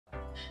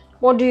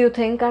What do you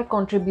think are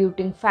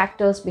contributing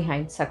factors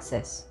behind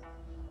success?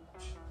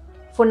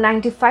 For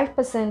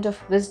 95%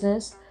 of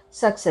business,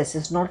 success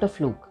is not a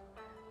fluke.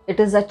 It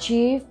is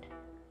achieved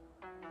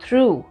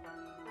through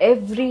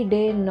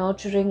everyday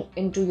nurturing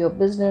into your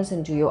business,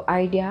 into your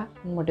idea,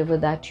 and whatever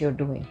that you're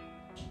doing.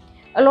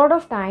 A lot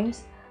of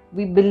times,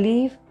 we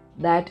believe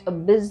that a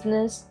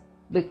business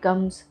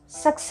becomes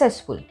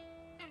successful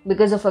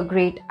because of a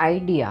great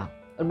idea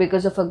or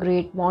because of a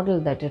great model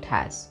that it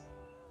has.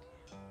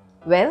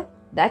 Well,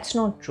 that's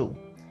not true.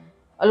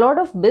 A lot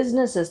of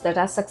businesses that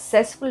are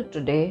successful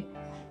today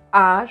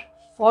are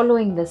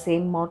following the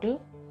same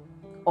model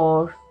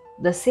or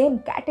the same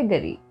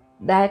category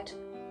that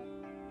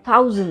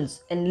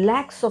thousands and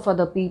lakhs of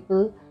other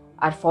people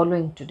are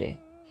following today,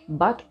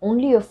 but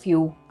only a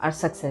few are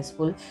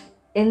successful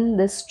in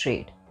this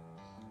trade.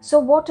 So,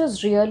 what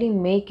is really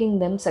making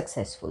them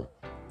successful?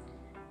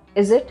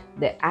 Is it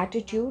their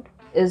attitude?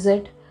 Is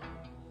it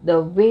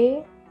the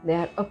way they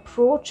are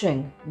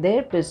approaching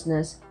their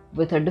business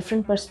with a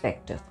different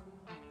perspective?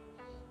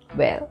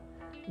 Well,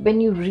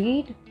 when you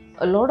read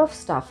a lot of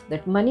stuff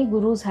that money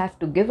gurus have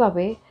to give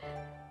away,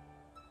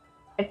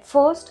 at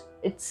first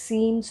it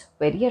seems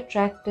very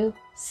attractive,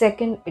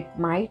 second it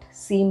might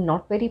seem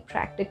not very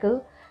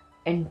practical,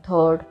 and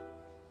third,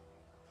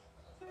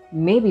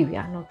 maybe we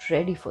are not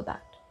ready for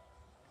that.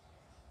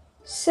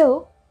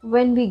 So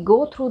when we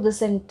go through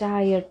this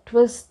entire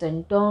twists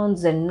and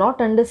turns and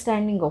not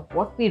understanding of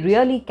what we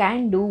really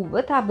can do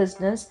with our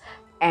business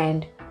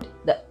and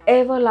the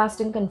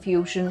everlasting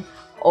confusion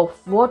of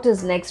what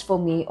is next for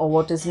me or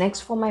what is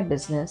next for my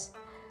business,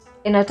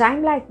 in a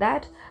time like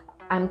that,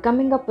 I'm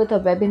coming up with a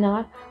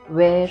webinar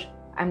where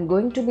I'm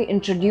going to be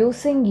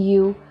introducing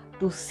you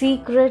to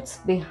secrets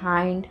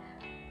behind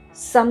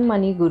some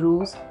money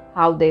gurus,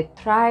 how they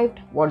thrived,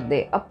 what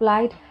they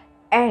applied,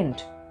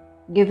 and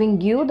giving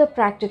you the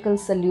practical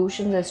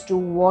solutions as to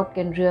what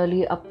can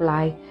really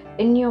apply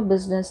in your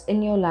business,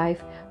 in your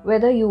life,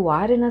 whether you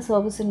are in a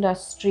service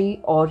industry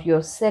or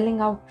you're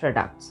selling out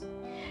products.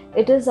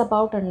 It is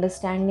about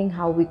understanding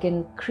how we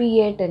can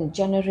create and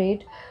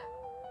generate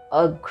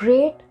a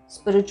great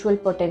spiritual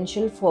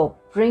potential for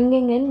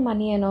bringing in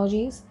money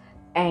energies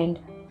and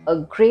a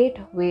great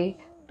way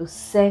to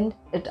send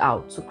it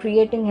out. So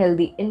creating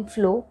healthy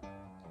inflow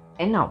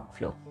and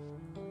outflow.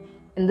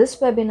 In this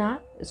webinar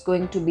is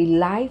going to be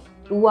live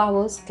 2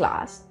 hours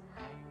class.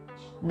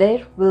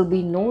 There will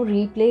be no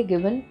replay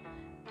given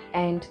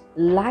and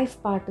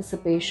live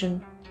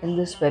participation in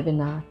this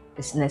webinar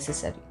is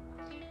necessary.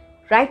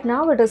 Right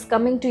now it is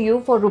coming to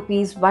you for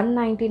rupees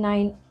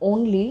 199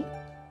 only.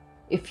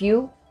 If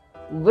you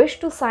wish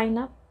to sign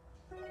up,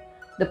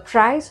 the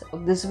price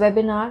of this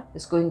webinar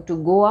is going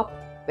to go up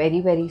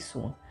very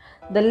soon.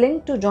 The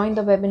link to join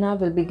the webinar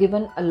will be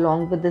given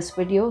along with this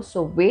video,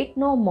 so wait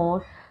no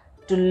more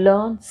to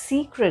learn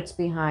secrets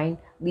behind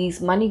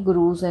these money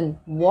gurus and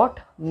what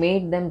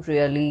made them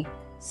really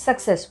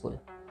successful.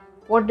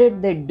 What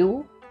did they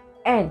do?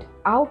 And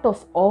out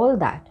of all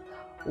that,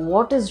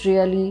 what is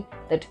really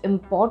that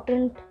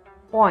important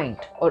point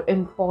or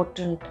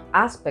important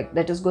aspect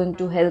that is going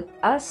to help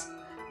us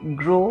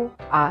grow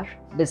our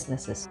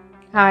businesses?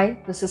 Hi,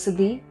 this is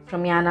Siddhi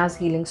from Yana's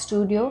Healing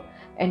Studio,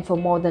 and for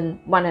more than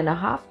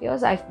 1.5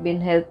 years I've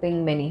been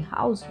helping many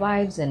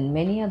housewives and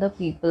many other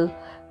people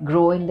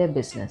grow in their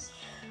business.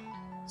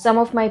 Some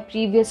of my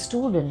previous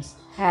students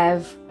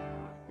have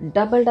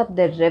doubled up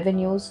their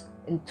revenues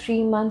in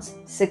 3 months,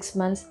 6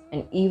 months,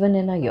 and even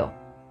in a year.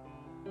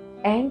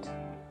 And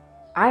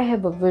I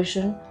have a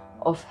vision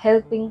of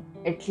helping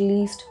at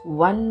least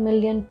 1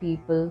 million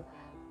people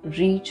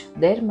reach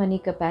their money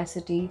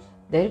capacity,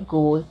 their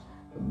goal,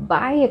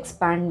 by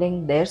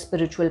expanding their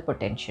spiritual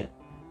potential.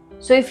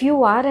 So if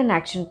you are an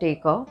action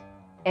taker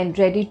and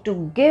ready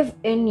to give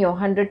in your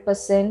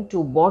 100% to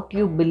what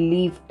you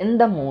believe in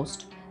the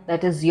most,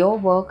 that is your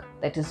work,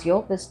 that is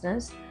your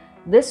business,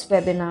 this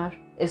webinar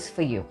is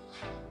for you.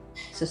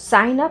 So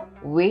sign up,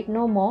 wait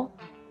no more,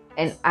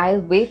 and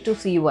I'll wait to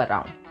see you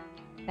around.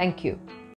 Thank you.